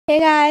Hey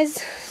guys,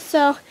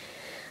 so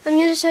I'm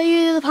going to show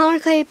you the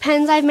polymer clay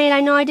pens I've made. I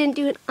know I didn't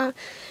do a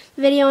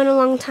video in a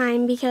long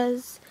time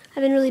because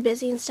I've been really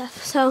busy and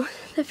stuff. So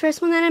the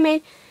first one that I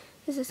made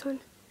is this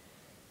one.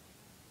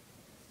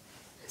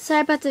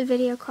 Sorry about the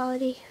video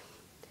quality.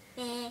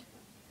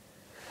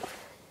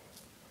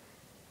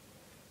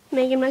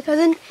 Megan, my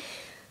cousin.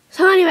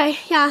 So anyway,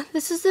 yeah,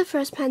 this is the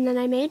first pen that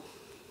I made.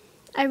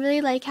 I really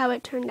like how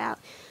it turned out.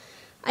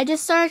 I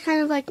just started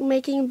kind of like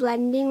making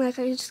blending, like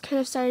I just kind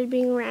of started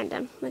being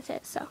random with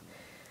it, so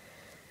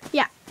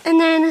yeah. And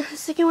then the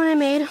second one I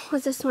made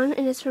was this one,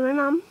 and it's for my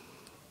mom.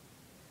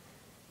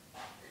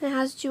 And it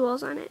has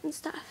jewels on it and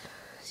stuff.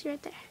 See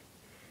right there.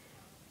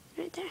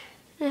 Right there.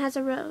 And it has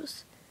a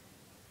rose.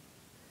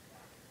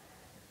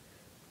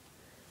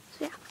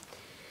 So yeah.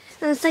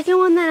 And the second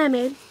one that I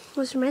made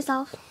was for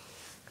myself.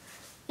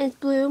 And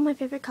it's blue, my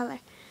favorite color.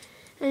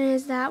 And it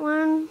is that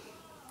one.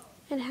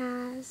 It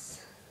has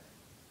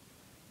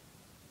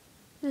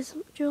this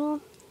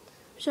jewel,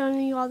 showing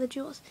you all the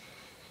jewels,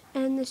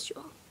 and this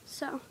jewel.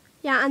 So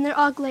yeah, and they're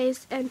all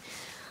glazed, and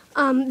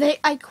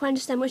I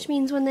quenched them, which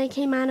means when they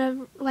came out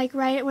of, like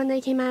right when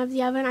they came out of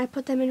the oven, I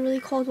put them in really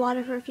cold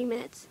water for a few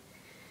minutes.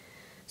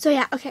 So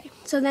yeah, okay.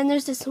 So then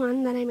there's this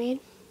one that I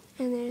made,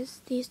 and there's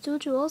these two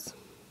jewels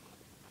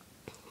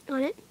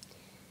on it,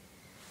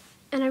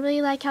 and I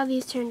really like how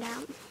these turned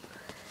out.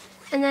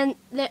 And then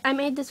I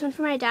made this one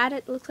for my dad.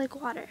 It looks like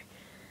water,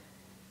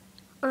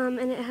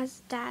 and it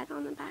has dad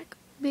on the back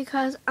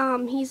because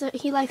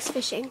he likes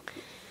fishing.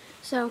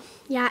 So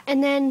yeah,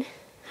 and then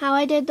how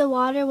I did the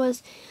water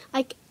was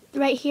like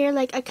right here,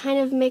 like I kind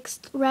of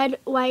mixed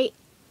white,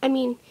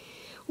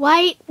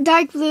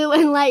 dark blue,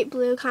 and light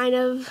blue kind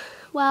of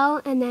well,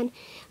 and then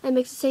I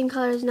mixed the same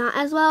colors not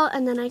as well,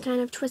 and then I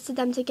kind of twisted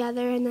them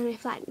together, and then I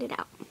flattened it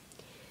out.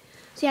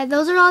 So yeah,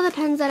 those are all the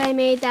pens that I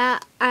made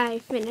that I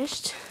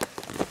finished.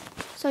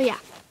 So yeah,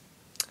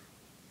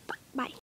 bye.